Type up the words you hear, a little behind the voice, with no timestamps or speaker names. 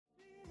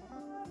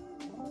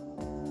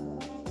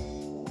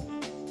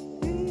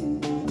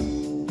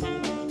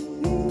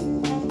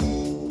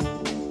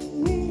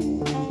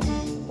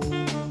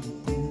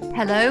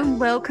Hello and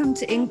welcome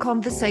to In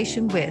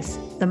Conversation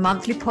With, the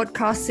monthly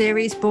podcast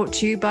series brought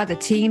to you by the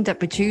team that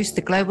produced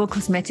the Global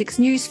Cosmetics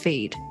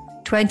newsfeed.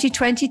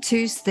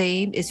 2022's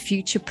theme is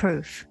Future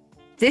Proof.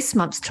 This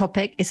month's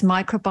topic is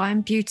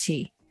microbiome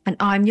beauty, and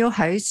I'm your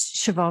host,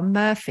 Siobhan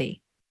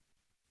Murphy.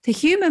 The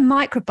human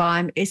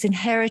microbiome is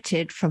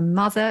inherited from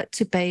mother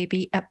to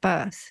baby at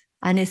birth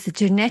and is the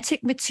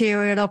genetic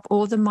material of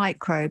all the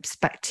microbes,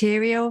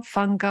 bacteria,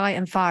 fungi,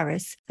 and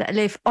virus that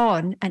live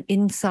on and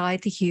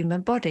inside the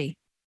human body.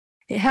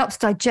 It helps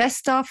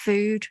digest our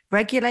food,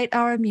 regulate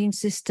our immune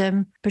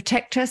system,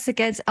 protect us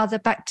against other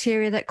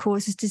bacteria that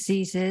causes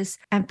diseases,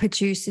 and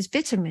produces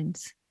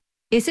vitamins.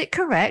 Is it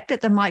correct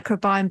that the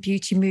microbiome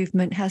beauty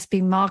movement has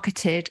been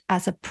marketed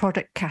as a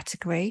product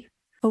category?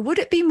 Or would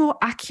it be more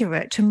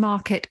accurate to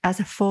market as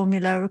a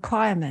formula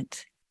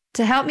requirement?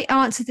 To help me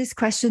answer these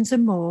questions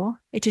and more,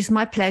 it is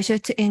my pleasure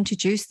to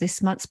introduce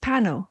this month's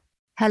panel.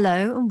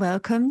 Hello and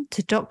welcome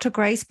to Dr.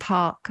 Grace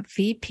Park,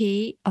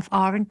 VP of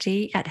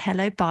R&D at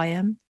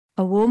Hellobiome.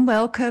 A warm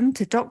welcome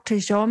to Dr.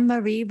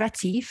 Jean-Marie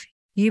Ratif,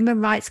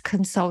 Human Rights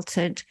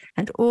Consultant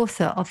and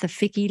author of the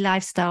Figgy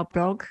Lifestyle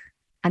blog.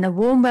 And a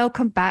warm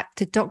welcome back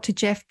to Dr.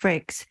 Jeff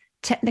Briggs,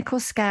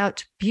 Technical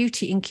Scout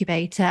Beauty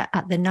Incubator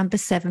at the No.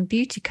 7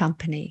 Beauty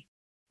Company.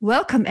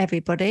 Welcome,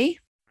 everybody.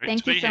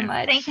 Thank you so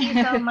much. Thank you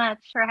so much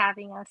for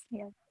having us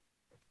here.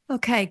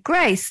 Okay,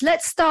 Grace,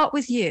 let's start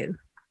with you.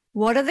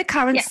 What are the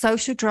current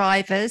social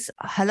drivers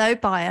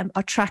Hellobiome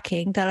are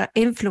tracking that are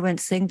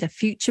influencing the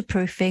future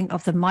proofing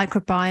of the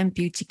microbiome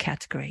beauty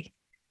category?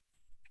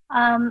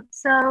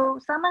 So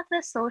some of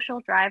the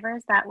social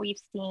drivers that we've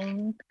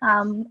seen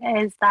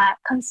is that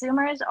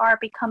consumers are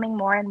becoming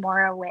more and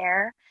more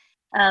aware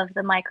of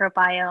the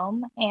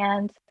microbiome,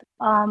 and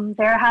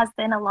there has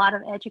been a lot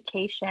of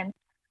education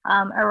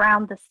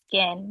around the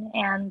skin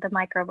and the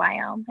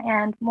microbiome,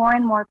 and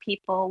more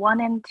people,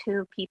 1 in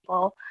 2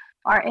 people,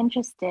 are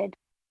interested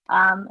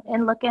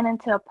in looking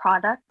into a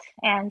product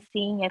and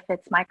seeing if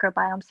it's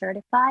microbiome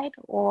certified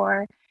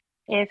or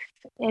if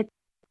it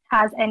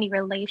has any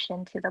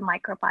relation to the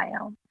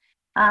microbiome.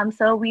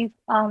 So we've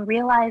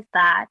realized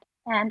that.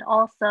 And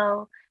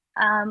also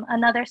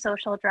another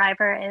social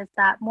driver is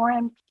that more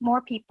and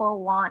more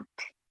people want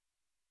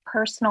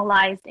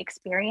personalized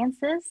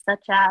experiences,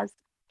 such as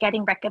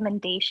getting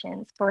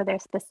recommendations for their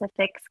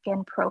specific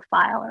skin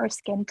profile or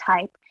skin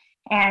type,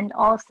 and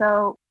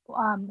also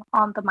on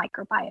the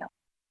microbiome.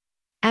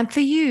 And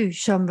for you,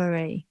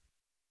 Jean-Marie?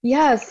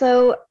 Yeah,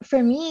 so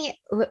for me,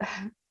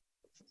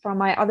 from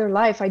my other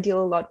life, I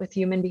deal a lot with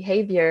human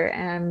behavior.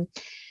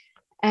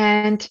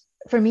 And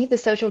for me, the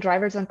social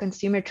drivers on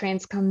consumer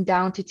trends come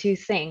down to 2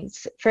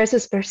 things. First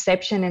is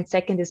perception, and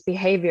second is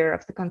behavior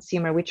of the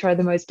consumer, which are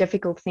the most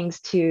difficult things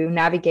to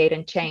navigate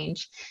and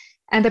change.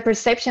 And the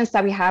perceptions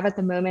that we have at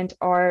the moment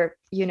are,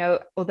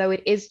 although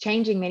it is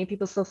changing, many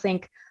people still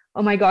think,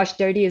 oh my gosh,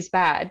 dirty is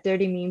bad.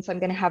 Dirty means I'm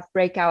going to have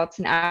breakouts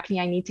and acne.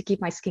 I need to keep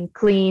my skin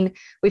clean.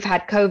 We've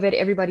had COVID.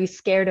 Everybody's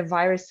scared of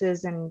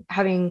viruses and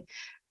having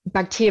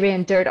bacteria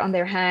and dirt on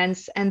their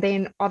hands. And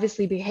then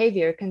obviously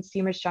behavior,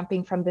 consumers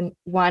jumping from the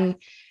one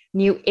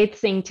new it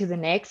thing to the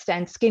next.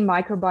 And skin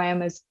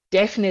microbiome is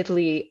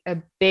definitely a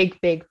big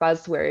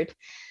buzzword.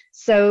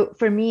 So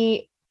for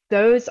me,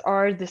 those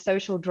are the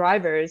social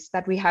drivers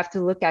that we have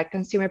to look at: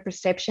 consumer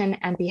perception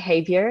and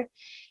behavior.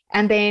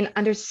 And then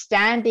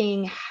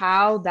understanding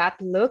how that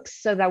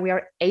looks so that we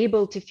are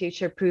able to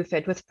future-proof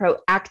it with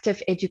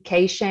proactive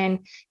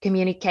education,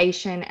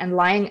 communication, and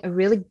laying a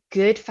really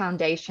good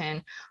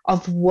foundation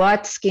of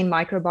what skin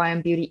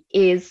microbiome beauty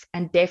is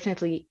and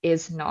definitely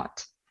is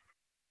not.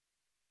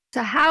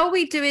 So how are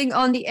we doing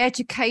on the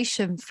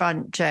education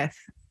front, Jeff?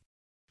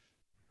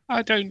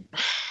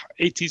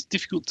 It is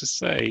difficult to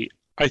say.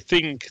 I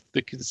think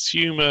the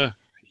consumer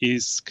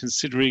is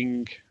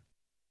considering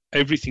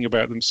everything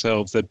about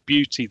themselves, their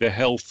beauty, their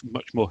health,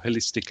 much more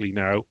holistically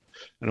now.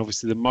 And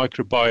obviously the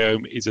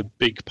microbiome is a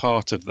big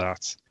part of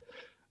that.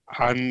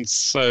 And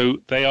so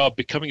they are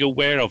becoming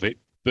aware of it.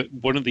 But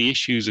one of the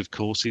issues, of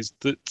course, is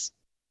that,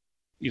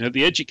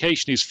 the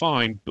education is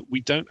fine, but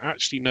we don't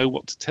actually know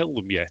what to tell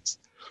them yet.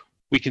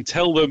 We can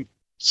tell them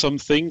some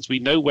things, we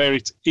know where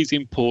it is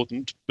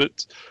important,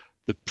 but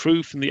the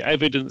proof and the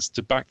evidence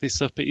to back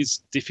this up is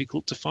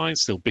difficult to find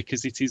still,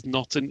 because it is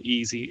not an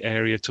easy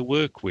area to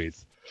work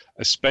with,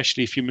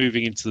 especially if you're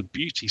moving into the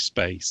beauty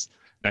space.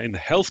 Now, in the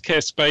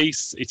healthcare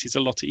space, it is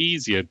a lot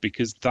easier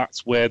because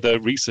that's where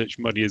the research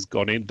money has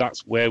gone in.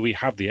 That's where we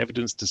have the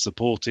evidence to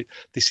support it.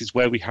 This is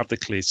where we have the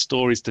clear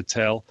stories to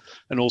tell.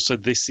 And also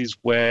this is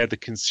where the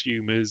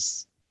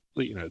consumers,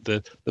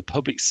 the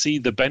public see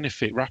the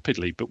benefit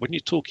rapidly. But when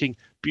you're talking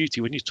beauty,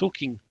 when you're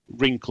talking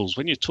wrinkles,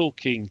 when you're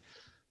talking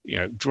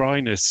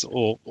dryness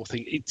or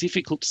thing, it's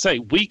difficult to say.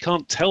 We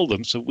can't tell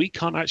them, so we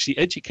can't actually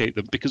educate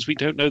them because we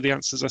don't know the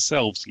answers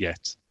ourselves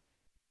yet.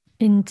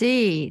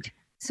 Indeed.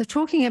 So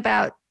talking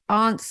about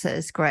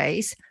answers,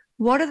 Grace,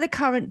 what are the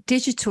current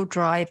digital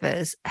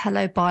drivers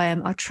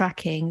Hellobiome are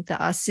tracking that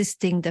are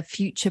assisting the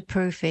future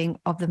proofing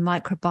of the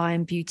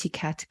microbiome beauty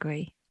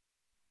category?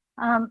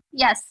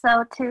 Yes,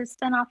 so to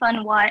spin off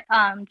on what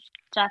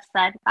Jeff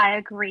said, I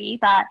agree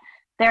that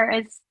there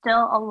is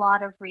still a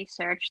lot of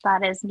research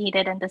that is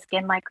needed in the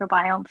skin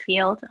microbiome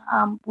field.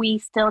 We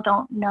still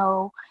don't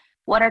know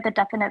what are the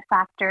definite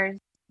factors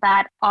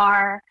that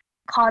are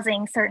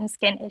causing certain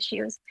skin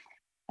issues.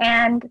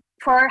 And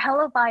for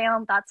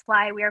HelloBiome, that's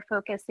why we are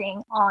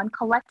focusing on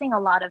collecting a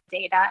lot of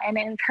data and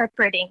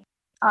interpreting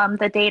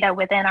the data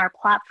within our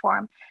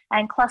platform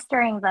and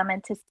clustering them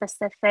into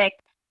specific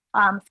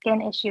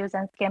skin issues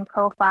and skin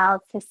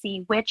profiles to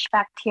see which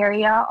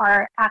bacteria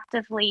are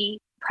actively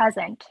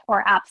present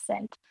or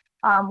absent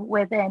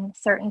within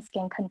certain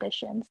skin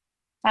conditions.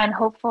 And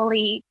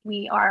hopefully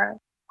we are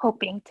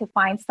hoping to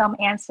find some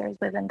answers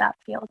within that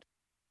field.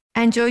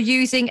 And you're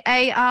using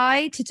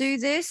AI to do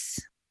this?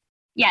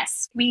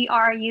 Yes, we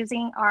are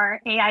using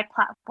our AI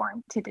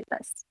platform to do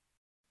this.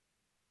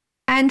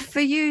 And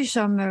for you,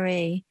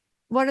 Jean-Marie,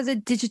 what are the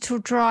digital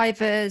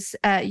drivers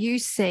you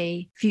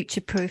see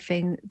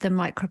future-proofing the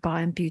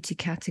microbiome beauty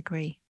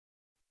category?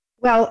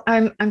 Well,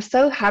 I'm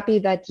so happy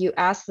that you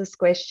asked this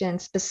question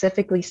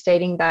specifically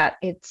stating that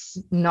it's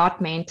not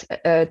meant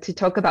to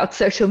talk about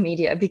social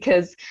media,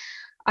 because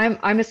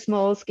I'm a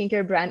small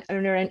skincare brand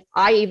owner, and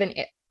I even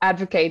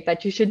advocate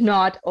that you should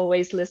not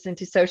always listen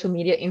to social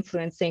media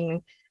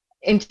influencing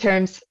in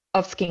terms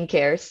of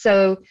skincare.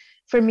 So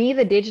for me,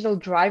 the digital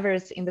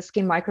drivers in the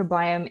skin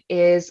microbiome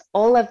is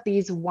all of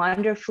these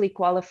wonderfully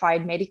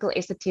qualified medical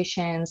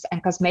estheticians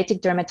and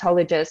cosmetic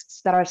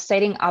dermatologists that are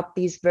setting up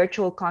these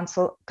virtual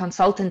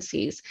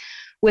consultancies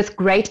with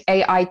great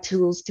AI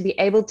tools to be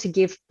able to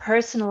give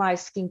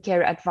personalized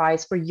skincare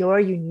advice for your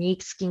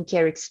unique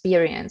skincare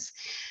experience.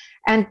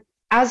 And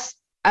as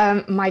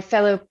my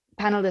fellow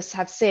panelists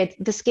have said,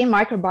 the skin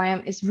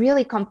microbiome is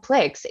really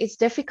complex. It's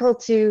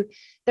difficult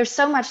there's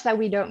so much that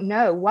we don't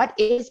know. What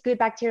is good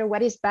bacteria?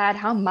 What is bad?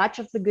 How much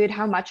of the good?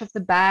 How much of the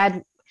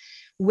bad?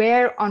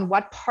 Where on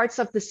what parts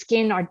of the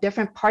skin are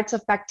different parts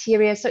of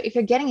bacteria? So if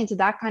you're getting into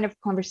that kind of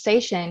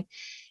conversation,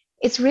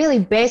 it's really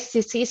best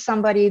to see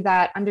somebody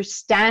that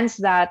understands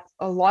that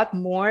a lot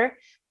more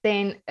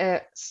than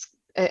an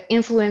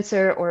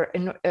influencer or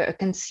a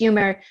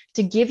consumer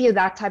to give you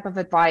that type of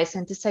advice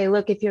and to say,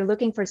 look, if you're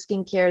looking for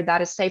skincare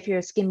that is safe for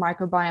your skin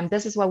microbiome,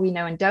 this is what we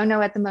know and don't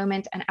know at the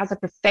moment. And as a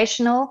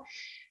professional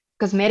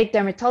cosmetic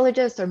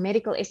dermatologist or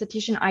medical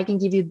esthetician, I can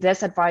give you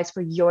this advice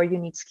for your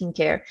unique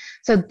skincare.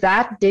 So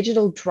that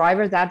digital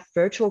driver, that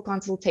virtual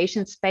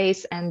consultation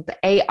space, and the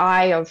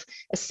AI of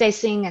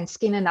assessing and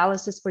skin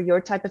analysis for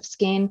your type of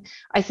skin,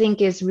 I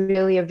think is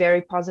really a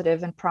very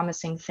positive and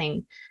promising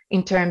thing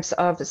in terms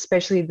of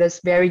especially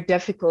this very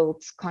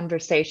difficult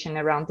conversation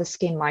around the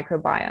skin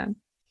microbiome.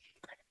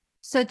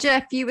 So,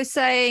 Jeff, you were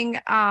saying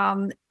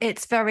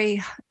it's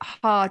very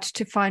hard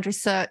to find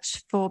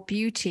research for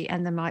beauty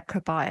and the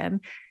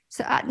microbiome.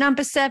 So at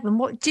number 7,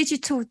 what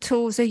digital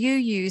tools are you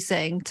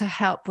using to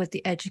help with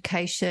the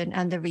education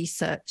and the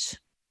research?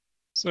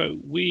 So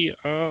we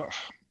are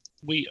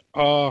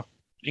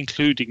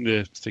including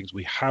the things.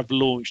 We have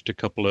launched a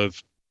couple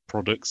of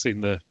products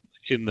in the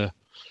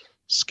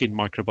skin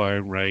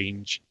microbiome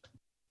range,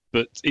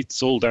 but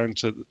it's all down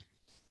to,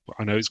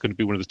 I know it's going to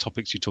be one of the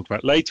topics you talk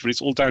about later, but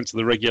it's all down to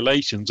the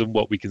regulations and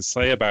what we can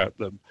say about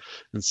them.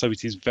 And so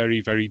it is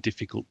very, very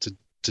difficult to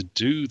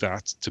do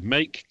that, to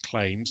make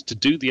claims, to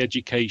do the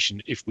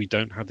education if we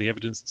don't have the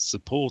evidence to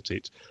support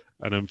it.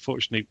 And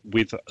unfortunately,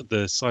 with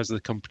the size of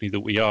the company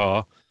that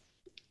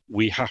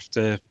we have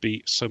to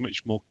be so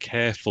much more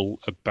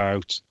careful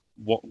about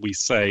what we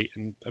say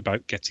and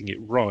about getting it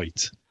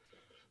right.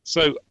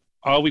 So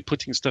are we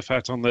putting stuff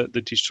out on the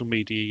digital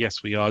media?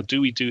 Yes, we are.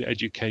 Do we do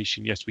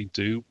education? Yes, we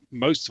do.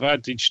 Most of our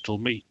digital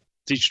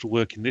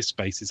work in this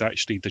space is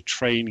actually the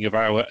training of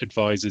our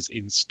advisors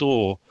in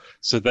store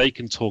so they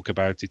can talk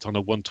about it on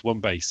a one-to-one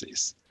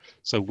basis.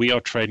 So we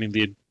are training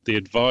the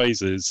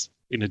advisors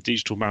in a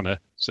digital manner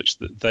such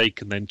that they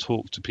can then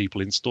talk to people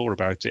in store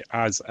about it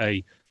as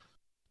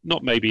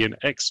not maybe an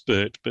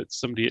expert, but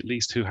somebody at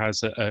least who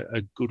has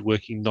a good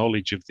working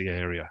knowledge of the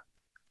area.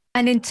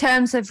 And in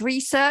terms of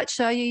research,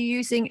 are you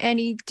using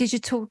any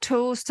digital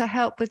tools to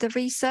help with the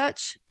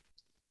research?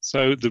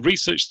 So the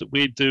research that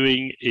we're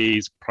doing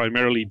is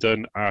primarily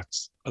done at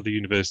other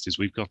universities.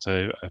 We've got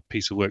a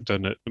piece of work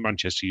done at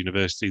Manchester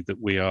University that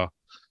we are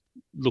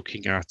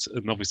looking at,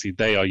 and obviously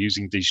they are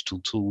using digital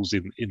tools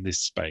in this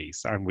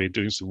space. And we're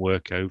doing some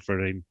work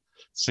over in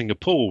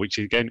Singapore, which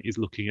again is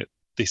looking at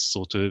this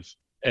sort of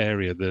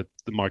area, the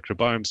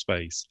microbiome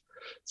space.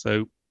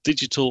 So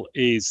digital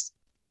is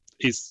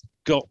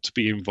got to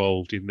be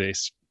involved in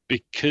this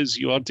because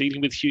you are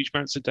dealing with huge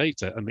amounts of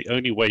data, and the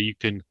only way you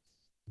can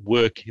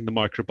work in the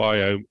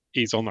microbiome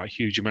is on that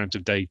huge amount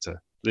of data.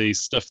 The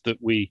stuff that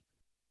we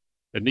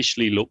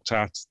initially looked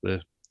at,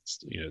 the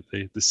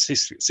 16S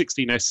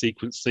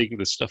sequencing,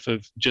 the stuff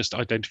of just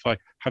identify,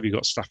 have you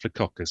got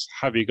Staphylococcus,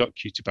 have you got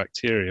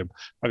Cutibacterium,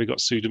 have you got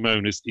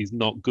Pseudomonas, is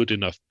not good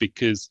enough,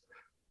 because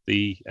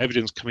the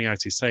evidence coming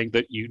out is saying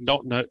that you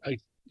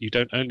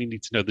don't only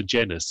need to know the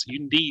genus,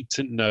 you need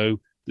to know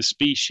the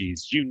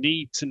species, you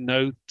need to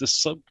know the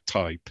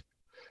subtype.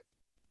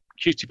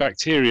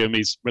 Cutibacterium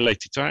is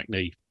related to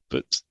acne,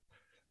 but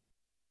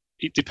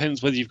it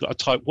depends whether you've got a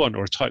type 1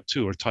 or a type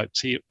 2 or a type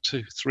 2,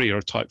 3 or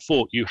a type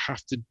 4. You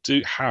have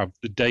to have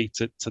the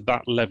data to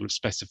that level of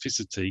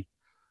specificity,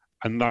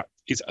 and that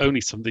is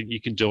only something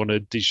you can do on a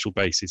digital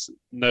basis.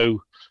 No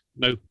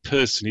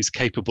person is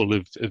capable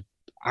of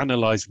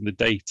analysing the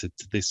data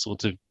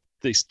to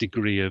this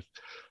degree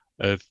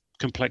of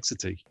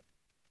complexity.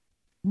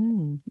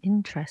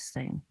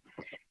 Interesting.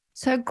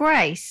 So,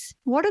 Grace,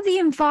 what are the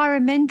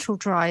environmental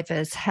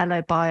drivers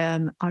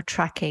HelloBiome are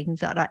tracking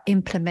that are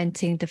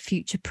implementing the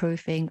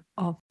future-proofing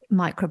of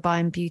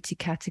microbiome beauty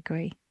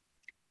category?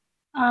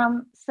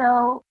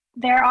 So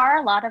there are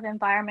a lot of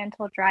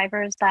environmental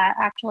drivers that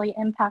actually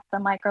impact the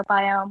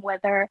microbiome,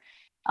 whether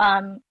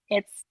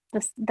it's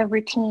the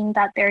routine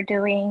that they're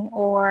doing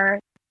or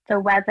the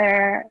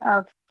weather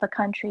of the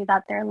country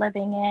that they're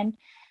living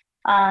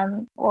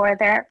in, or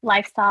their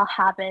lifestyle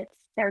habits,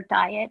 their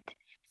diet.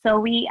 So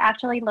we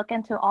actually look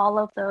into all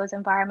of those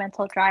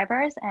environmental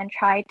drivers and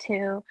try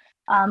to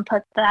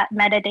put that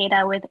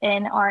metadata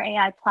within our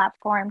AI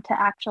platform to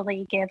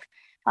actually give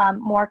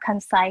more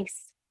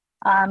concise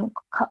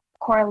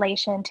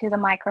correlation to the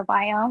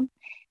microbiome.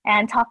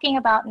 And talking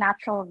about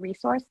natural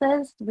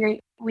resources,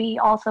 we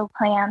also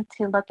plan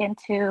to look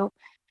into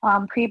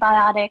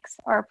prebiotics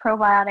or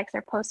probiotics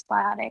or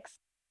postbiotics,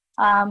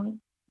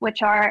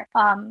 which are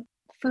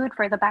food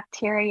for the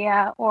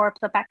bacteria or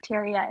the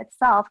bacteria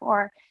itself,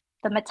 or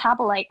the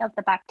metabolite of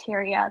the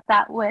bacteria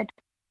that would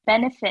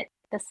benefit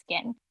the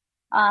skin.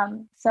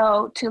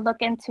 So to look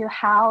into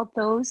how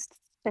those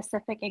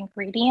specific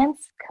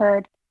ingredients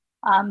could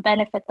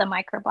benefit the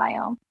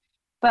microbiome.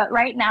 But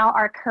right now,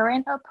 our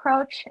current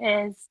approach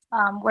is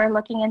we're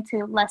looking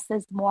into less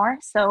is more.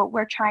 So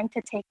we're trying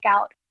to take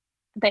out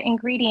the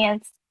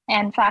ingredients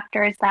and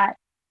factors that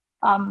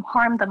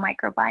harm the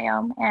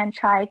microbiome and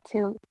try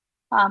to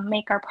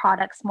make our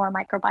products more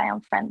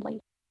microbiome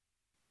friendly.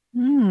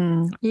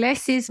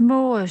 Less is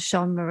more,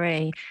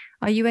 Jean-Marie.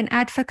 Are you an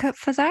advocate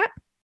for that?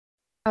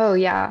 Oh,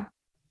 yeah,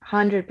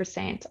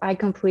 100%. I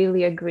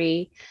completely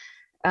agree.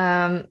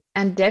 And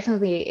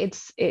definitely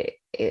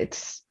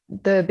it's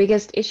the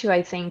biggest issue,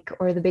 I think,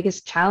 or the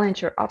biggest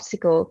challenge or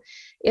obstacle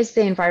is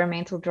the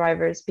environmental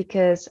drivers,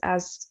 because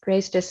as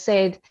Grace just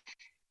said,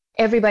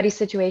 everybody's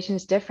situation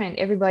is different.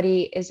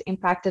 Everybody is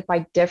impacted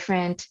by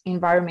different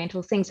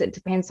environmental things. It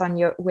depends on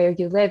where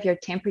you live, your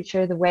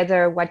temperature, the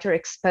weather, what you're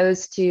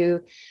exposed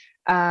to.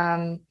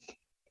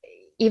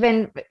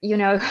 Even,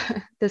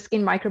 the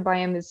skin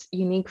microbiome is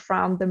unique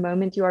from the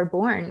moment you are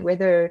born,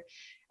 whether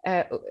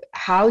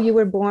how you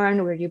were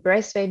born, were you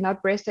breastfed,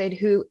 not breastfed,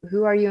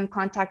 who are you in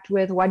contact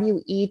with, what do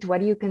you eat, what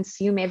do you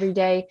consume every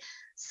day.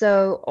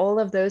 So all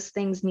of those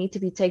things need to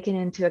be taken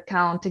into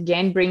account,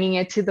 again, bringing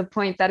it to the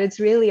point that it's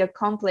really a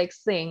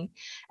complex thing.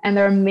 And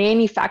there are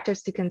many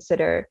factors to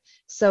consider.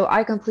 So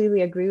I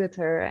completely agree with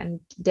her, and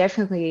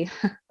definitely,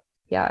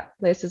 yeah,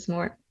 less is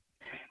more.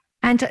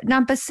 And at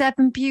number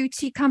 7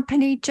 beauty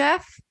company,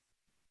 Jeff?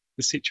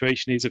 The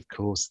situation is, of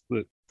course,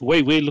 that the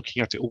way we're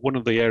looking at it, or one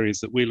of the areas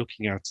that we're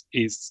looking at,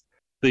 is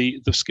the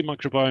skin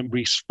microbiome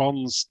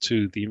responds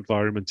to the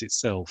environment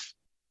itself.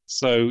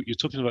 So you're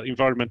talking about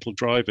environmental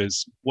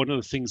drivers. One of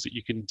the things that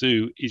you can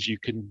do is you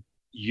can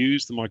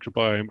use the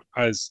microbiome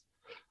as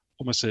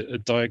almost a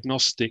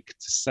diagnostic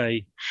to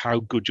say how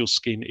good your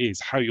skin is,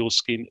 how your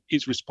skin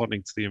is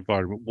responding to the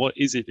environment, what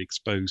is it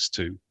exposed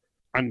to,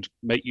 and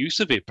make use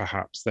of it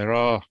perhaps. There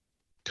are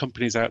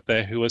companies out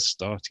there who are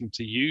starting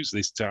to use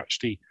this to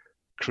actually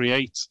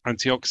create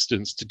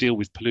antioxidants to deal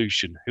with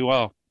pollution, who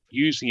are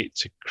using it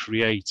to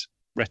create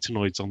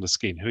retinoids on the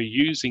skin, who are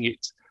using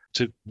it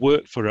to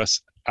work for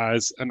us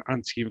as an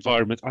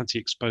anti-environment,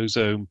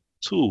 anti-exposome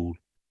tool.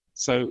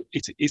 So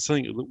it is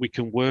something that we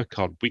can work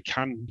on. We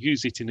can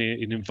use it in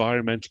an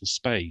environmental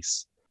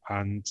space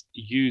and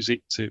use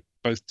it to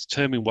both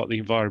determine what the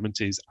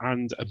environment is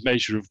and a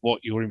measure of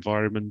what your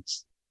environment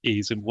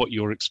is and what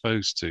you're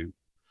exposed to.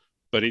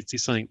 But it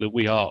is something that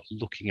we are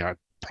looking at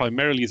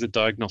primarily as a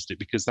diagnostic,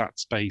 because that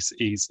space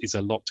is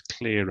a lot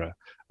clearer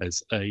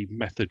as a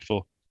method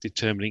for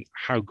determining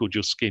how good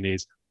your skin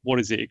is, what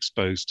is it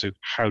exposed to,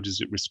 how does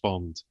it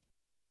respond.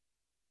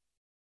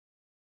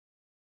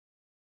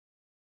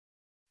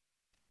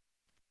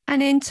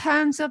 And in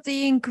terms of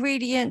the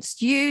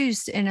ingredients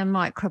used in a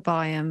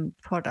microbiome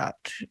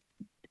product,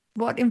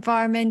 what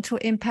environmental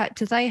impact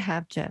do they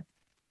have, Jeff?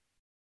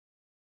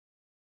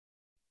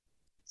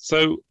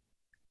 So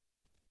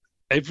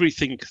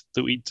everything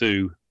that we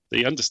do,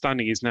 the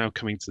understanding is now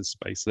coming to the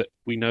space that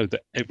we know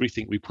that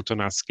everything we put on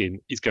our skin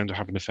is going to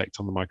have an effect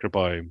on the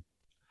microbiome.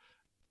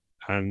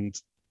 And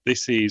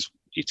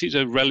it is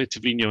a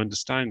relatively new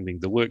understanding.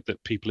 The work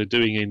that people are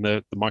doing in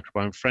the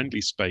microbiome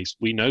friendly space,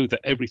 we know that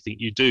everything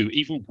you do,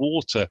 even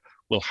water,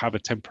 will have a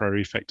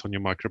temporary effect on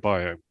your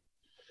microbiome.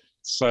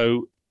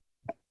 So,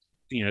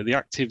 the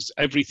actives,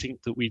 everything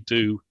that we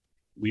do,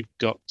 we've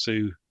got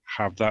to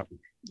have that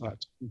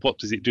what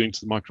is it doing to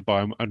the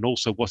microbiome, and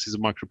also what is the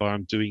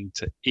microbiome doing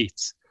to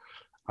it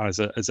as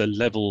a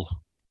level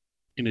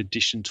in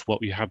addition to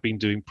what we have been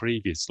doing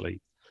previously.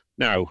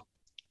 Now,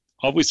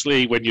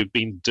 Obviously, when you've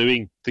been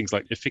doing things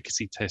like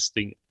efficacy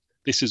testing,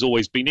 this has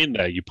always been in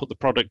there. You put the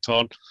product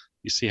on,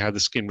 you see how the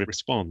skin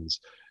responds.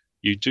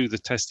 You do the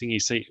testing, you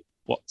see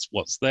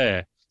what's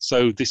there.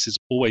 So this has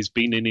always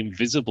been an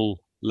invisible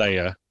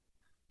layer,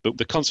 but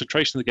the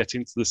concentration that gets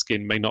into the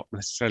skin may not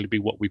necessarily be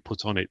what we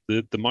put on it.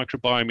 The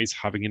microbiome is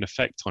having an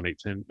effect on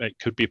it, and it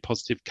could be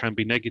positive, can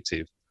be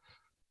negative.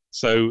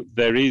 So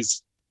there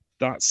is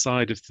that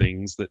side of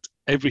things, that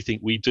everything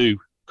we do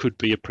could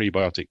be a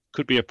prebiotic,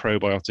 could be a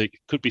probiotic,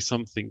 could be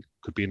something,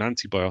 could be an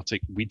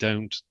antibiotic. We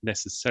don't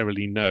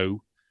necessarily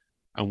know,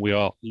 and we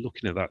are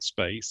looking at that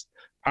space.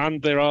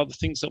 And there are the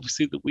things,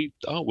 obviously, that we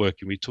are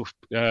working.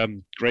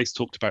 Grace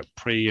talked about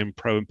pre and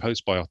pro and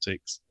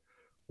postbiotics.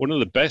 One of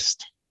the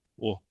best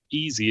or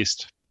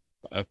easiest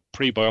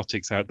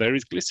prebiotics out there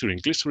is glycerin.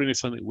 Glycerin is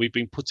something we've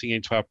been putting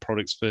into our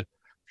products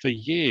for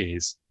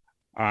years.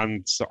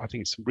 And so I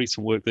think some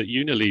recent work that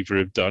Unilever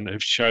have done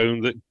have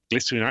shown that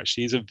glycerin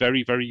actually is a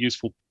very, very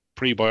useful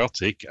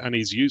prebiotic and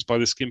is used by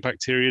the skin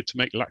bacteria to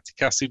make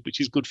lactic acid, which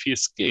is good for your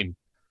skin.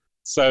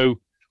 So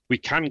we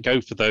can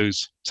go for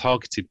those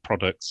targeted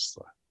products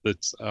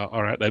that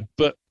are out there,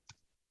 but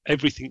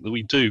everything that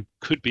we do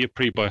could be a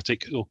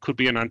prebiotic or could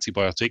be an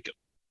antibiotic.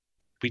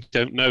 We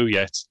don't know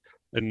yet.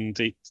 And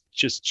it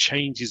just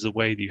changes the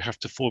way that you have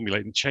to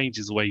formulate and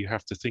changes the way you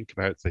have to think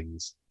about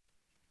things.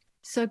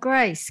 So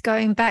Grace,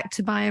 going back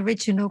to my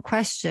original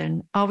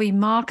question, are we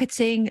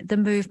marketing the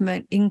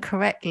movement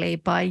incorrectly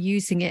by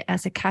using it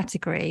as a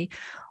category,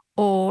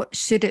 or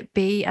should it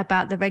be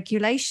about the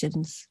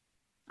regulations?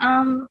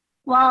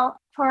 Well,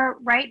 for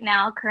right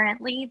now,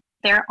 currently,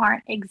 there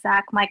aren't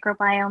exact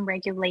microbiome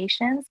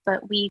regulations,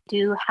 but we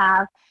do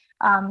have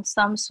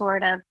some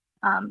sort of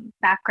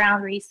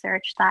background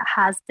research that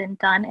has been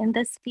done in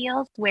this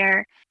field,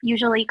 where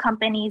usually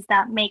companies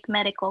that make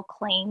medical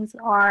claims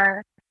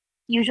are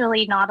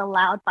usually not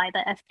allowed by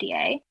the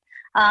FDA.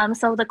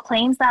 So the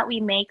claims that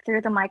we make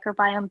through the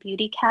microbiome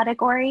beauty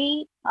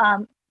category,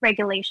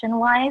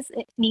 regulation-wise,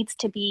 it needs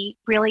to be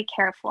really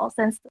careful,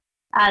 since,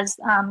 as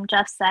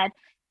Jeff said,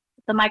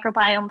 the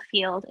microbiome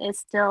field is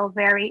still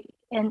very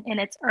in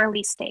its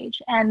early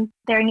stage, and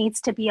there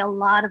needs to be a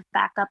lot of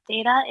backup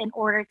data in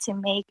order to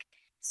make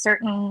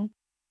certain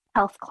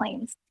health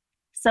claims.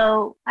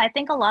 So I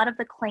think a lot of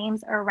the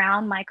claims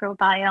around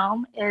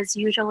microbiome is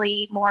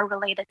usually more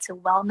related to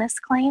wellness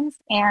claims.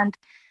 And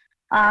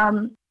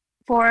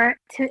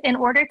in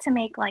order to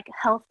make like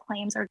health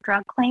claims or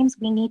drug claims,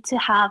 we need to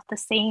have the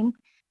same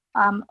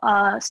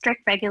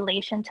strict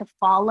regulation to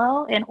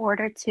follow in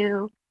order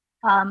to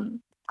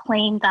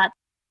claim that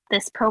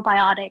this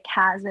probiotic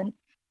has an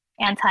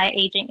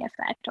anti-aging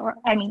effect, or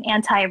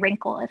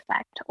anti-wrinkle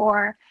effect,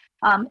 or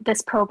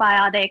this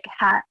probiotic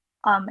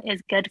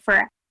is good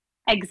for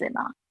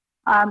eczema.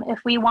 If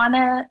we want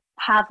to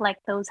have like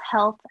those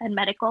health and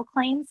medical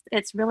claims,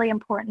 it's really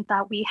important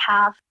that we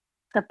have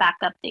the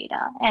backup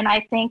data. And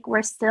I think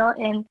we're still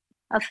in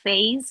a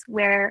phase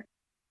where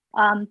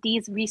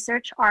these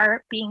research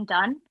are being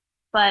done,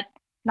 but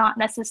not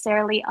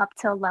necessarily up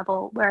to a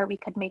level where we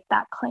could make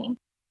that claim.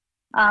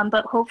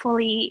 But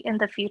hopefully in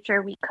the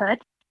future we could.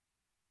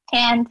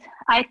 And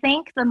I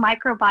think the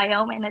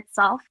microbiome in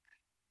itself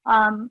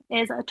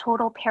is a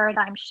total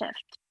paradigm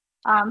shift.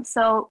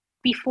 So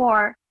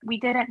before, we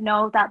didn't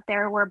know that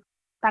there were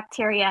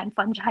bacteria and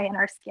fungi in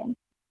our skin.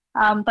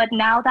 But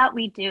now that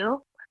we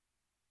do,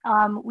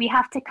 we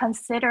have to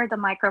consider the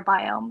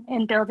microbiome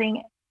in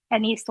building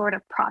any sort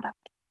of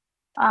product.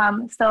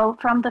 So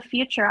from the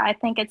future, I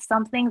think it's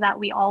something that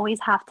we always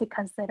have to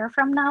consider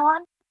from now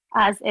on,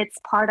 as it's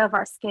part of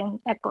our skin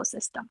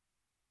ecosystem.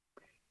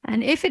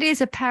 And if it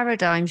is a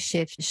paradigm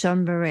shift,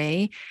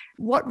 Jean-Marie,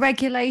 what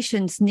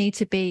regulations need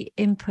to be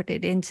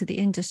inputted into the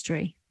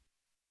industry?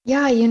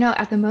 Yeah,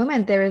 at the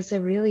moment, there is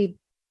a really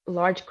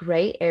large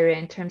gray area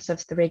in terms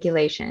of the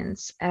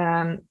regulations.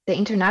 The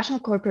International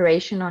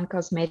Corporation on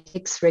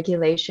Cosmetics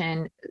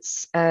Regulation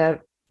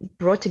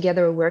brought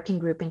together a working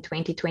group in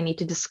 2020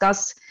 to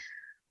discuss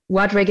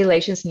what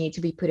regulations need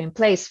to be put in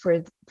place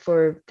for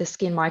the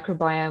skin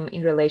microbiome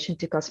in relation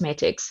to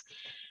cosmetics.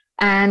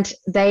 And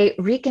they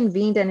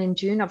reconvened, and in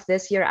June of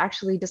this year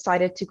actually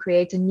decided to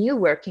create a new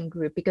working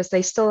group, because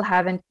they still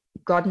haven't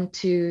gotten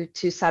to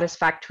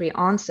satisfactory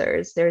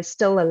answers. There is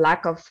still a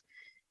lack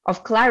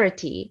of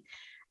clarity.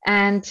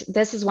 And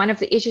this is one of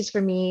the issues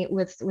for me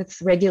with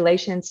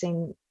regulations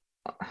in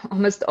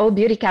almost all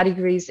beauty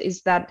categories,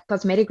 is that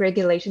cosmetic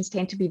regulations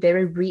tend to be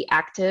very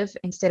reactive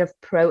instead of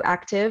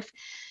proactive.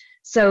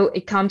 So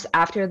it comes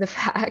after the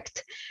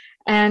fact.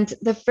 And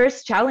the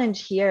first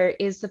challenge here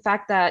is the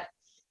fact that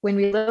when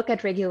we look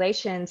at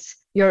regulations,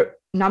 your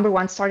number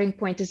one starting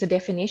point is a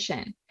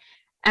definition.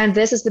 And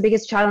this is the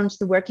biggest challenge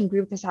the working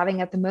group is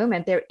having at the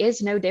moment. There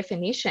is no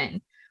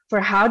definition for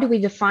how do we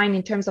define,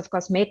 in terms of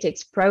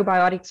cosmetics,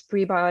 probiotics,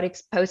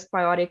 prebiotics,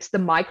 postbiotics, the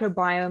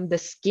microbiome, the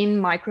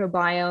skin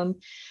microbiome.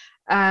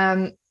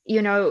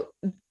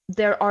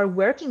 There are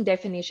working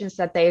definitions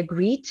that they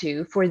agree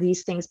to for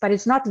these things, but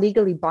it's not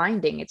legally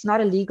binding. It's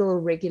not a legal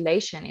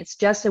regulation. It's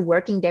just a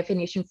working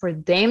definition for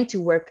them to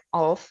work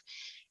off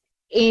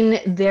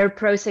in their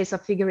process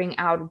of figuring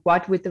out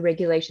what would the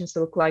regulations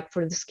look like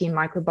for the skin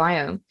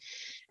microbiome.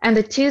 And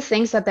the two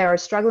things that they are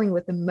struggling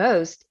with the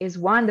most is,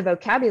 one, the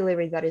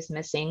vocabulary that is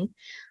missing,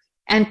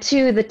 and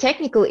two, the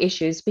technical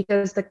issues,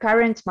 because the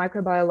current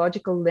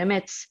microbiological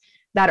limits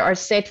that are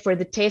set for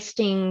the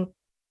testing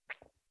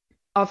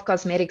of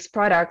cosmetics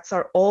products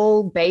are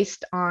all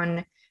based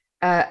on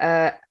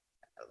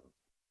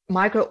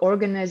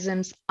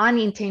microorganisms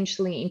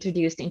unintentionally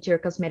introduced into your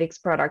cosmetics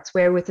products,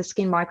 where with the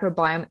skin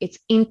microbiome, it's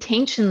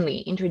intentionally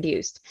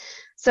introduced.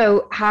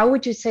 So how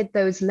would you set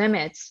those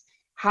limits?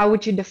 How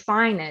would you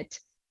define it?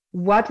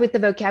 What would the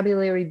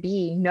vocabulary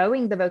be?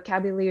 Knowing the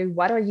vocabulary,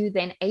 what are you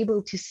then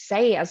able to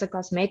say as a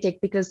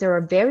cosmetic? Because there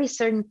are very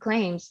certain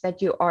claims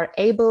that you are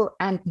able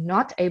and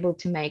not able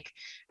to make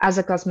as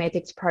a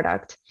cosmetics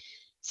product.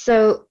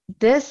 So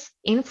this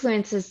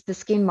influences the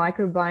skin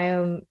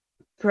microbiome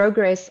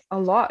progress a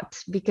lot,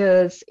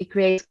 because it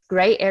creates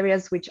gray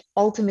areas which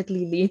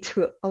ultimately lead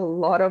to a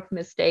lot of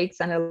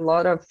mistakes and a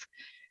lot of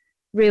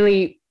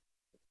really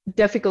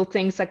difficult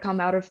things that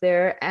come out of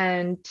there.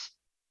 And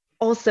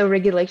also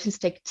regulations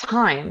take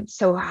time.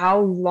 So how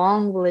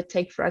long will it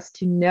take for us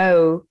to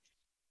know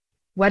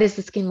what is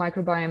the skin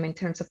microbiome in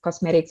terms of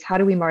cosmetics? How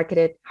do we market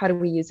it? How do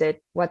we use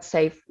it? What's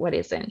safe? What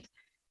isn't?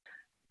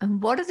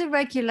 And what are the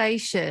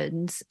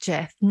regulations,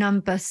 Jeff,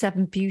 Number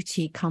 7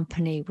 Beauty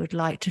Company would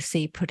like to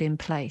see put in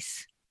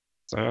place?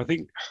 So I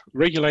think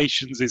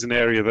regulations is an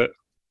area that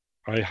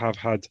I have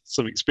had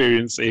some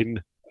experience in,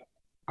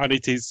 and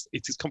it is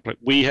complex.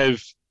 We have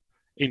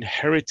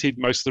inherited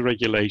most of the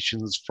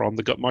regulations from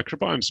the gut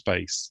microbiome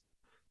space,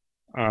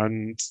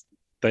 and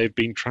they've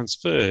been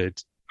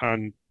transferred.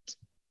 And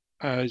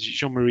as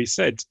Jean-Marie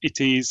said,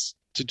 it is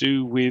to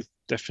do with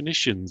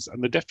definitions,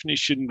 and the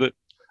definition that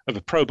of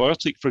a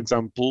probiotic, for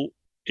example,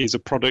 is a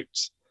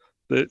product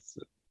that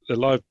the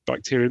live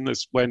bacterium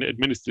that's, when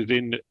administered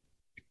in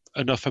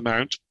enough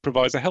amount,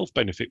 provides a health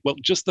benefit. Well,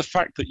 just the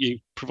fact that you're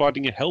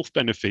providing a health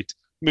benefit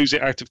moves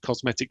it out of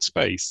cosmetic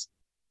space.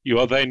 You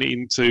are then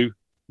into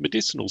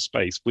medicinal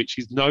space, which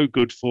is no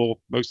good for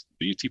most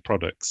beauty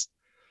products.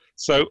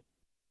 So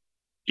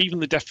even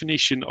the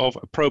definition of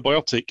a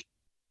probiotic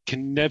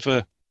can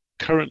never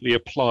currently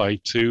apply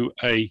to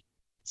a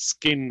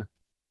skin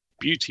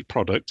beauty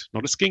product,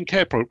 not a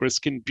skincare product, but a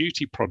skin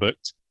beauty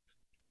product,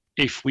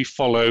 if we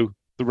follow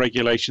the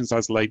regulations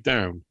as laid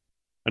down.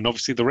 And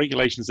obviously the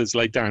regulations as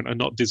laid down are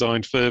not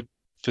designed for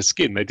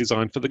skin, they're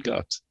designed for the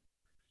gut.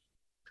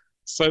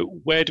 So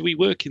where do we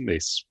work in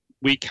this?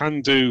 We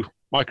can do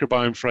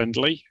microbiome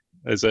friendly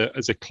as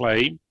a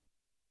claim,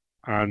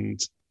 and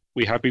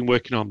we have been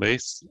working on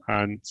this,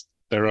 and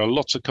there are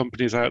lots of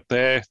companies out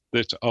there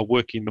that are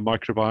working the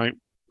microbiome,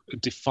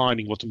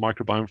 defining what a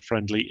microbiome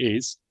friendly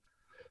is.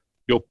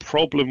 Your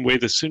problem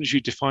with, as soon as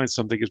you define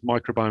something as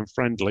microbiome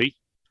friendly,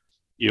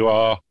 you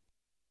are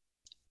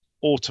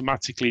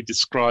automatically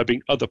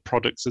describing other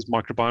products as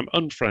microbiome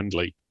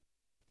unfriendly.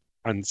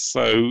 And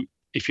so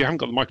if you haven't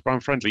got the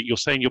microbiome friendly, you're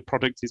saying your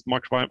product is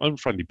microbiome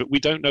unfriendly, but we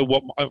don't know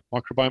what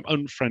microbiome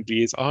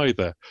unfriendly is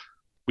either.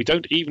 We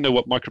don't even know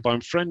what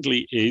microbiome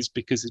friendly is,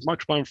 because is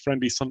microbiome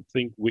friendly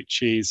something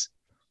which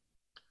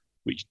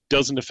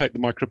doesn't affect the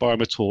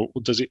microbiome at all,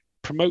 or does it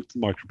promote the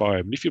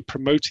microbiome? And if you're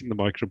promoting the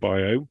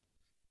microbiome,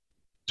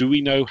 do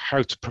we know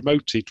how to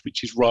promote it,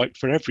 which is right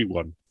for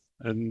everyone?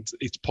 And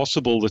it's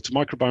possible that a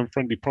microbiome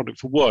friendly product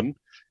for one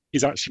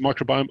is actually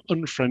microbiome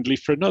unfriendly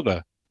for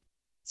another.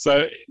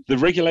 So the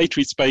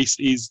regulatory space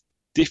is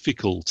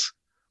difficult.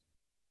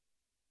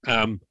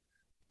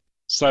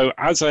 So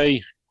as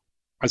a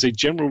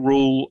general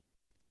rule,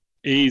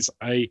 is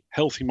a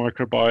healthy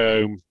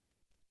microbiome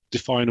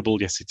definable?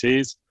 Yes, it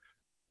is.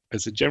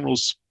 As a general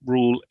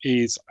rule,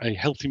 is a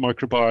healthy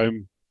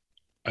microbiome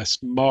a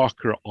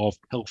marker of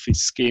healthy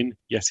skin?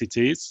 Yes, it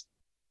is.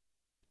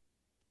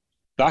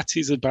 That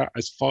is about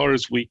as far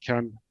as we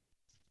can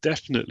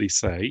definitely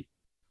say.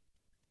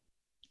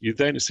 You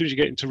then, as soon as you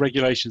get into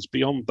regulations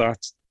beyond that,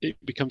 it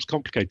becomes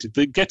complicated.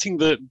 Getting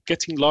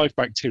live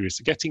bacteria,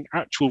 so getting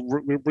actual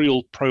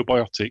real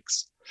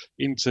probiotics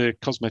into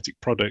cosmetic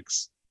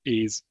products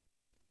is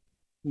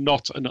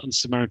not an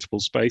unsurmountable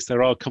space.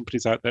 There are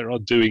companies out there are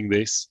doing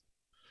this.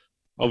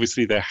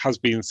 Obviously, there has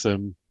been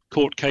some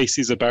court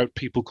cases about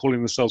people calling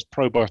themselves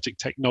probiotic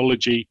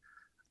technology,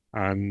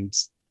 and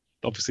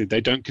obviously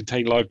they don't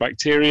contain live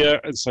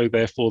bacteria, and so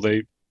therefore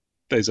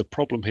there's a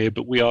problem here.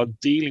 But we are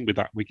dealing with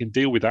that. We can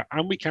deal with that,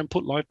 and we can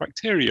put live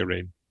bacteria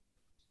in.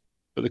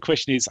 But the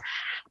question is,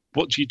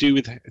 what do you do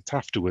with it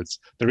afterwards?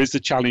 There is the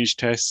challenge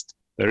test.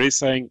 There is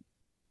saying,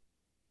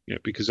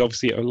 because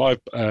obviously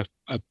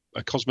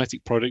a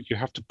cosmetic product, you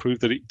have to prove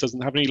that it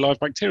doesn't have any live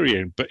bacteria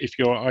in. But if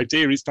your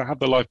idea is to have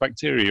the live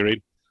bacteria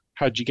in,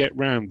 how do you get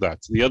around that?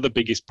 The other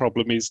biggest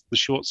problem is the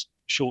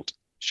short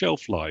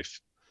shelf life.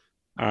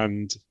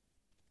 And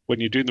when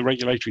you're doing the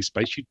regulatory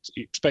space, you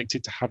expect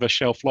it to have a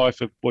shelf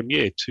life of 1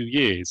 year, 2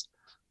 years.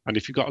 And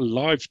if you've got a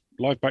live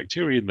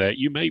bacteria in there,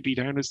 you may be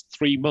down as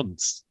 3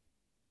 months.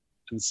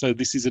 And so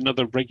this is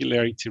another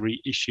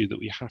regulatory issue that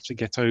we have to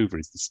get over,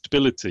 is the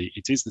stability.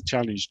 It is the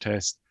challenge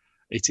test.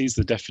 It is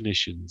the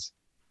definitions.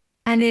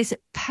 And is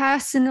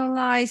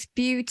personalized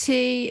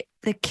beauty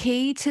the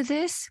key to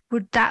this?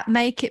 Would that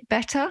make it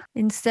better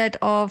instead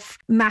of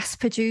mass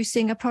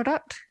producing a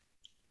product?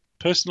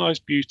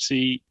 Personalized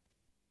beauty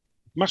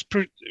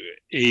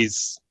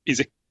is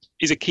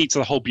a key to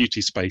the whole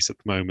beauty space at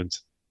the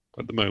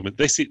moment.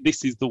 This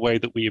is the way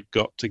that we have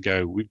got to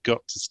go. We've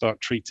got to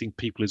start treating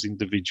people as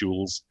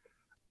individuals,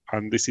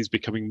 and this is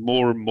becoming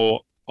more and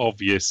more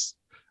obvious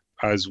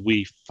as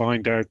we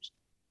find out.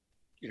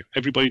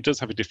 Everybody does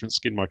have a different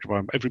skin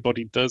microbiome.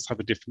 Everybody does have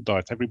a different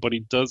diet.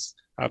 Everybody does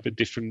have a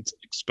different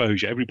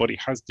exposure. Everybody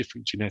has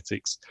different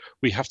genetics.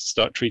 We have to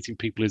start treating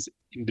people as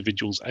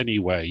individuals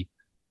anyway.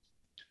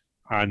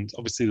 And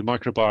obviously the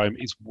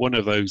microbiome is one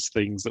of those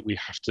things that we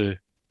have to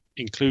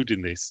include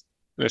in this.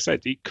 As I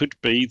said, it could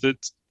be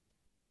that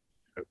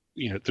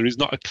there is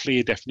not a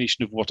clear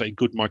definition of what a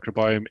good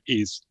microbiome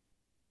is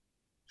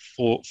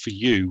for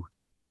you.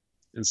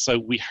 And so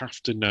we have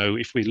to know,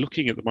 if we're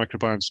looking at the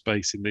microbiome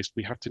space in this,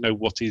 we have to know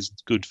what is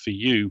good for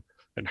you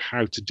and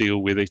how to deal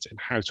with it and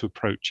how to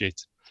approach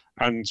it.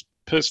 And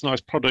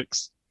personalized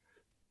products,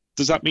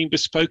 does that mean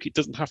bespoke? It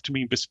doesn't have to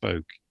mean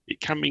bespoke.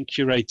 It can mean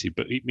curated,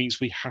 but it means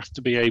we have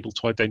to be able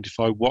to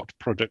identify what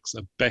products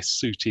are best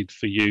suited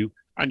for you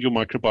and your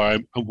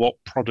microbiome and what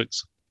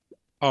products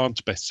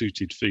aren't best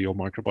suited for your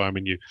microbiome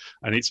and you.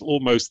 And it's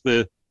almost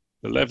the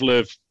level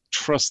of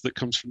trust that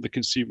comes from the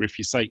consumer. If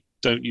you say,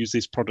 don't use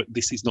this product,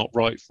 this is not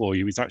right for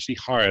you, is actually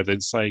higher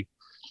than say,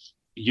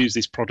 use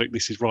this product,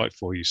 this is right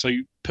for you. So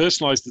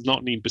personalized does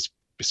not mean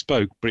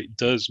bespoke, but it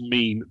does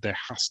mean there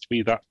has to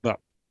be that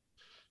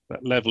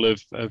level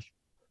of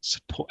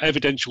support,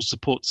 evidential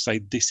support to say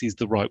this is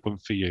the right one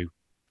for you.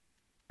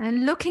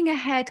 And looking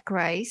ahead,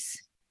 Grace,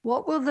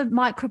 what will the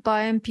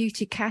microbiome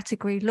beauty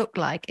category look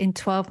like in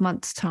 12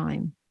 months'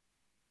 time?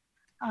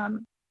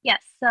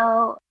 Yes,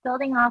 so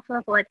building off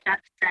of what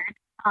Jeff said,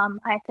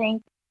 I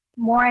think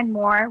more and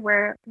more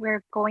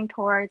we're going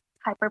towards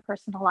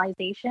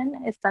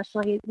hyper-personalization,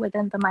 especially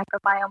within the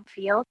microbiome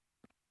field.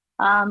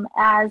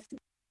 As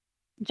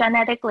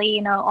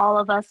genetically, all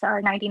of us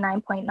are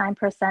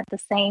 99.9% the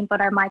same,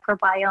 but our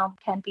microbiome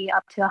can be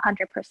up to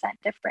 100%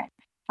 different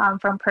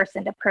from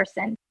person to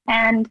person.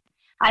 And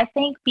I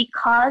think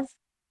because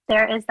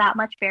there is that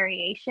much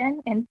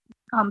variation in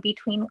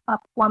between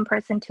one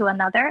person to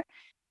another,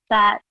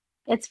 that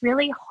it's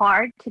really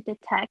hard to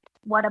detect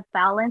what a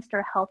balanced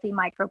or healthy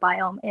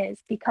microbiome is,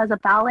 because a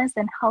balanced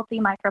and healthy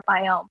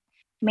microbiome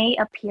may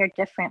appear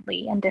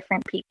differently in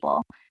different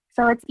people.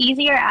 So it's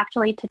easier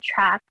actually to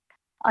track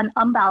an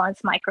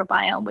unbalanced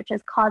microbiome, which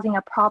is causing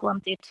a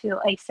problem due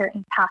to a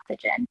certain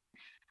pathogen.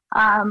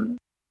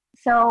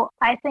 So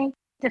I think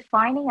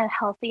defining a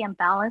healthy and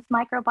balanced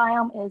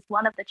microbiome is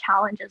one of the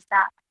challenges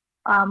that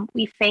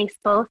we face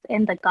both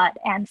in the gut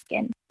and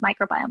skin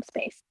microbiome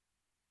space.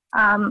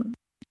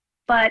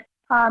 But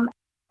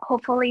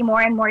hopefully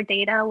more and more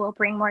data will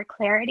bring more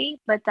clarity,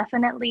 but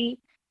definitely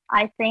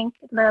I think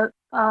the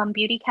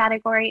beauty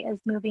category is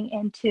moving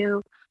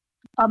into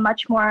a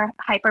much more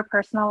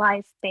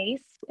hyper-personalized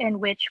space in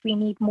which we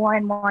need more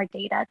and more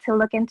data to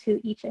look into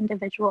each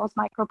individual's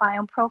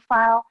microbiome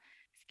profile,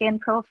 skin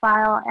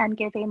profile, and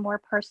give a more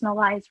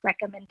personalized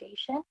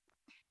recommendation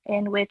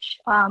in which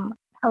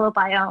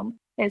HelloBiome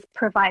is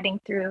providing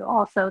through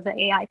also the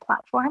AI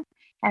platform,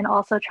 and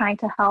also trying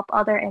to help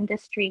other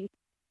industries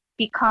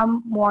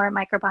become more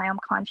microbiome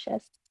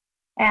conscious.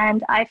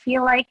 And I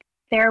feel like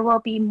there will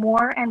be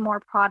more and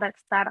more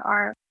products that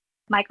are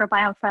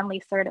microbiome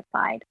friendly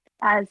certified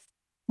as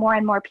more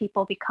and more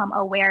people become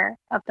aware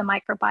of the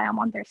microbiome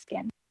on their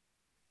skin.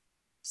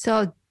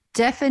 So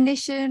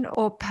definition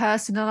or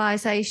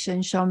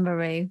personalization,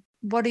 Jean-Marie,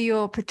 what are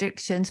your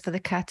predictions for the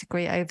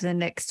category over the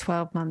next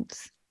 12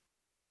 months?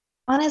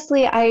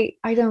 Honestly, I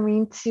don't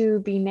mean to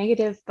be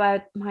negative,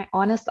 but my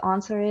honest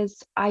answer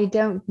is I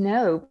don't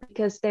know,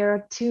 because there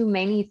are too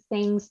many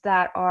things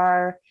that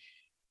are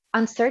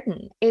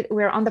uncertain.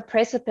 We're on the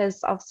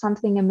precipice of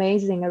something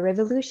amazing, a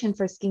revolution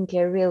for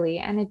skincare, really.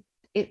 And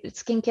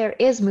skincare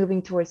is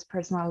moving towards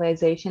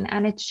personalization,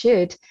 and it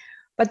should.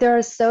 But there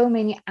are so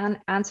many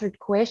unanswered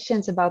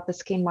questions about the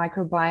skin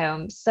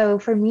microbiome. So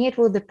for me, it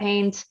will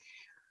depend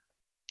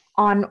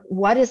on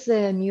what is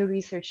the new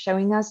research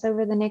showing us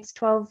over the next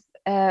 12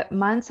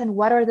 months, and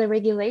what are the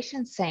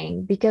regulations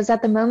saying? Because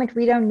at the moment,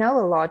 we don't know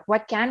a lot.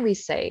 What can we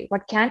say?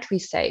 What can't we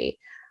say?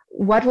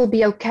 What will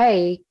be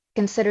okay,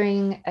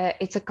 considering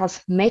it's a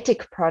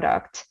cosmetic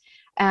product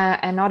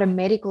and not a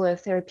medical or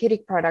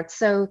therapeutic product?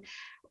 So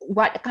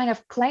what kind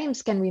of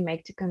claims can we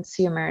make to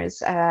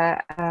consumers?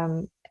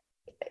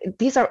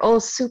 These are all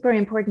super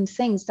important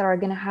things that are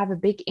going to have a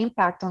big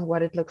impact on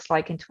what it looks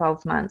like in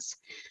 12 months.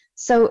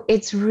 So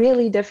it's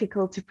really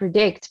difficult to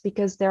predict,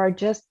 because there are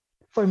just,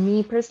 for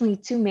me personally,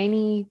 too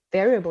many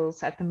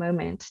variables at the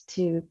moment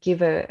to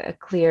give a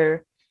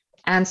clear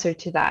answer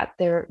to that.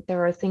 There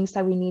are things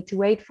that we need to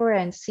wait for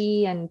and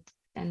see, and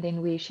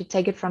then we should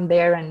take it from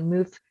there and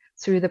move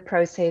through the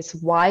process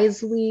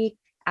wisely,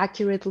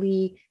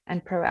 accurately,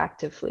 and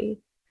proactively.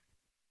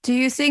 Do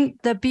you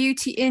think the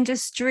beauty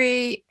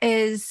industry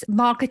is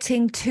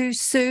marketing too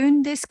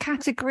soon this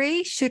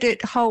category? Should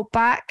it hold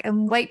back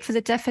and wait for the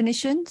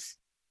definitions?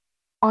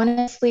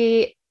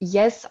 Honestly,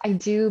 yes, I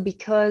do,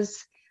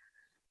 because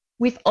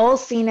we've all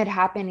seen it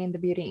happen in the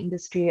beauty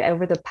industry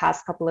over the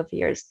past couple of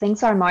years.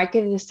 Things are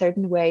marketed a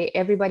certain way,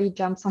 everybody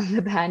jumps on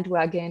the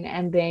bandwagon,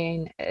 and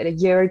then a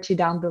year or two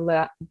down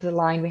the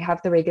line, we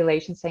have the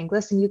regulation saying,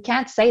 listen, you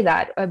can't say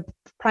that. A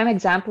prime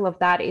example of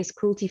that is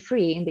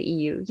cruelty-free in the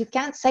EU. You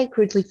can't say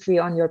cruelty-free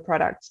on your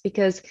products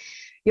because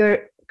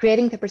you're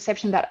creating the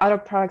perception that other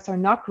products are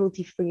not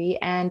cruelty-free,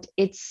 and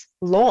it's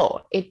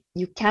law.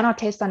 You cannot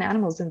test on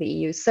animals in the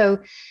EU. So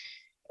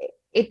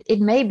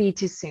it may be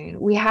too soon.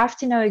 We have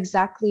to know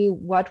exactly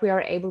what we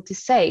are able to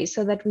say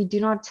so that we do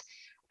not,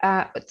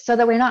 so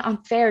that we're not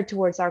unfair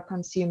towards our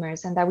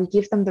consumers, and that we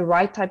give them the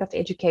right type of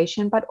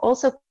education, but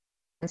also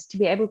to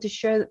be able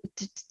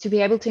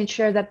to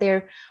ensure that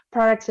their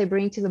products they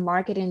bring to the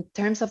market in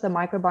terms of the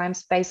microbiome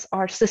space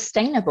are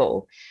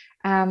sustainable.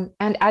 And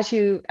as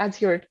your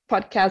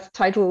podcast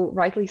title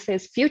rightly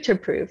says,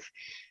 future-proof.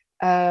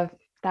 But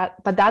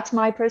that's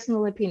my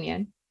personal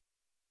opinion.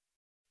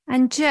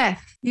 And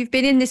Jeff, you've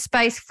been in this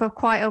space for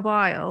quite a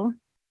while.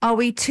 Are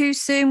we too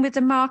soon with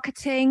the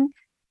marketing?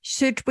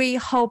 Should we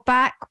hold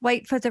back,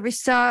 wait for the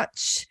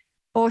research,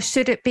 or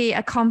should it be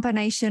a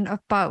combination of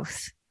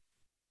both?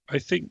 I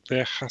think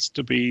there has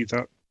to be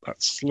that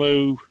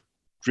slow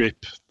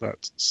drip,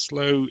 that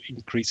slow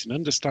increase in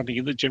understanding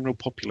in the general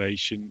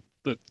population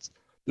that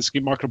the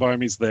skin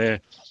microbiome is there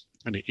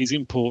and it is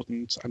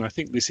important. And I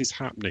think this is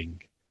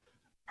happening.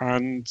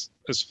 And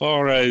as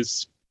far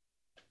as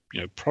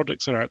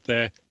products are out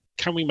there,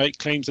 can we make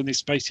claims in this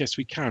space? Yes,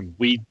 we can.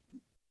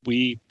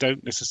 We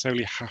don't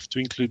necessarily have to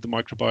include the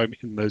microbiome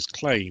in those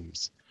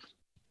claims,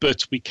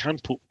 but we can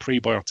put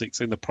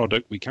prebiotics in the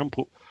product. We can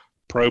put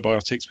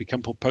probiotics. We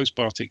can put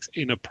postbiotics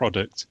in a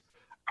product.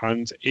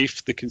 And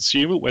if the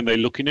consumer, when they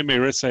look in a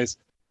mirror, says,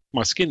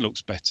 my skin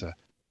looks better,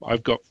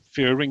 I've got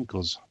fewer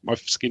wrinkles, my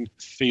skin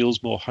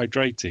feels more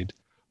hydrated,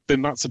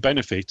 then that's a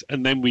benefit.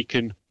 And then we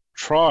can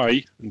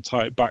try and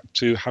tie it back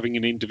to having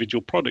an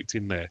individual product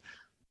in there.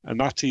 And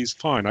that is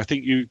fine. I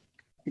think you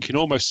can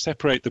almost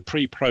separate the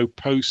pre-pro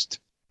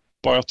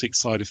post-biotic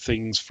side of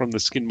things from the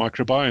skin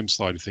microbiome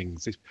side of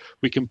things. If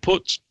we can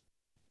put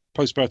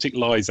postbiotic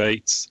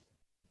lysates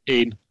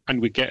in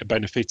and we get a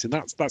benefit, and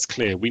that's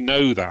clear. We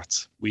know that.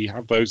 We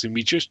have those, and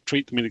we just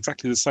treat them in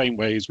exactly the same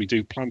way as we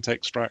do plant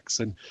extracts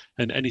and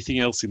anything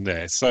else in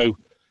there. So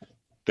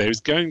there's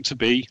going to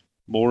be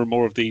more and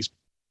more of these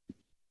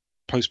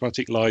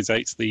postbiotic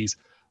lysates,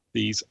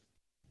 these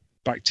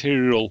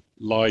bacterial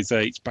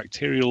lysates,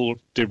 bacterial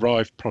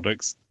derived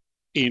products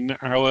in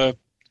our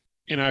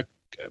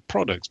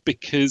products,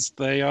 because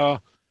they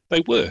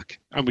work,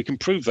 and we can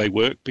prove they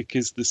work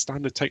because the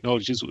standard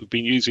technologies that we've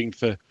been using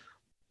for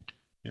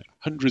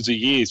hundreds of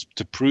years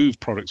to prove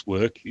products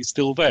work is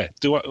still there.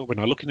 When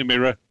I look in the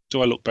mirror,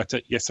 do I look better?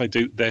 Yes, I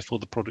do. Therefore,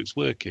 the product's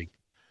working.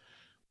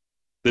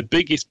 The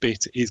biggest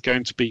bit is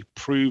going to be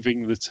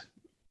proving that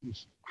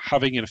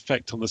having an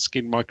effect on the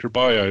skin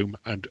microbiome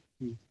and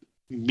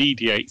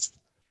mediates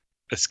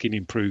a skin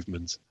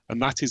improvement,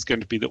 and that is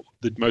going to be the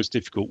most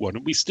difficult one,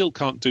 and we still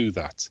can't do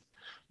that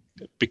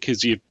because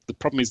the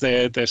problem is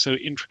they're so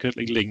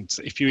intricately linked.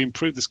 If you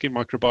improve the skin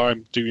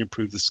microbiome, do you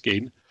improve the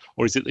skin,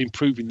 or is it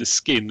improving the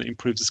skin that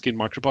improves the skin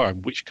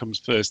microbiome? Which comes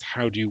first?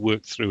 How do you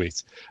work through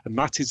it? And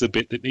that is a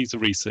bit that needs a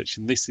research,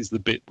 and this is the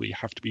bit we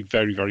have to be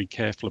very, very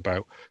careful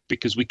about,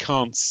 because we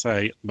can't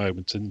say at the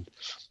moment, and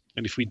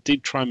if we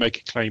did try and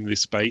make a claim in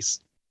this space,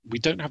 we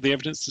don't have the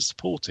evidence to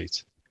support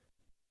it.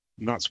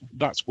 And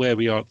that's where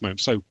we are at the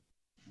moment. So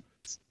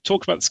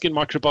talk about the skin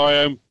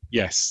microbiome.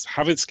 Yes,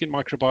 having the skin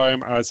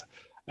microbiome as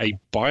a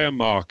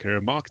biomarker,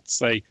 a marker to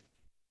say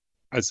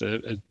as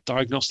a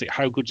diagnostic,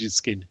 how good is your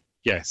skin?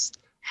 Yes.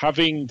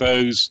 Having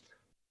those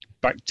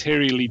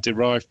bacterially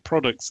derived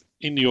products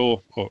in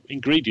or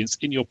ingredients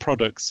in your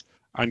products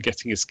and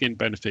getting a skin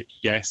benefit,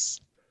 yes.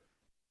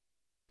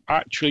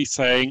 Actually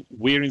saying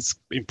we're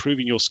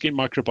improving your skin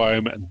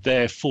microbiome and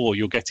therefore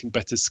you're getting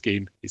better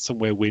skin is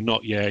somewhere we're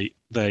not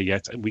there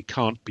yet, and we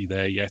can't be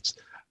there yet.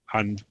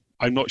 And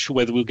I'm not sure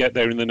whether we'll get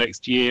there in the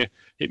next year.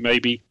 It may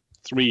be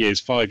 3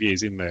 years, 5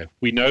 years in there.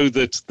 We know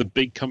that the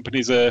big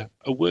companies are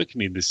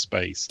working in this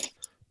space.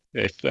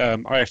 If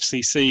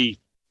IFCC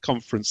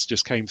conference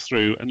just came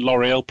through and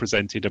L'Oreal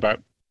presented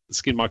about the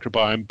skin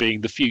microbiome being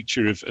the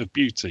future of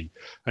beauty,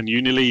 and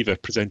Unilever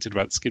presented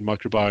about the skin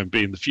microbiome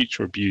being the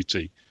future of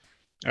beauty.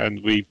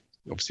 And we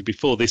obviously,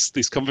 before this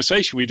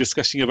conversation, we were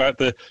discussing about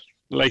the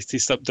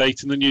latest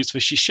update in the news for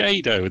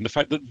Shiseido and the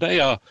fact that they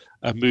are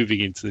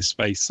moving into this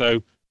space.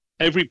 So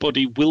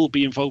everybody will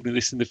be involved in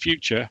this in the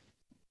future.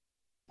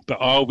 But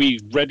are we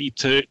ready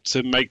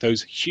to make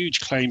those huge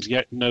claims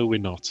yet? No, we're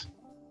not.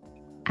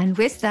 And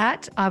with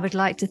that, I would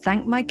like to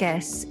thank my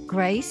guests,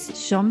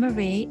 Grace,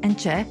 Jean-Marie and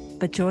Jeff,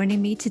 for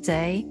joining me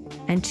today,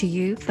 and to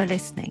you for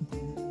listening.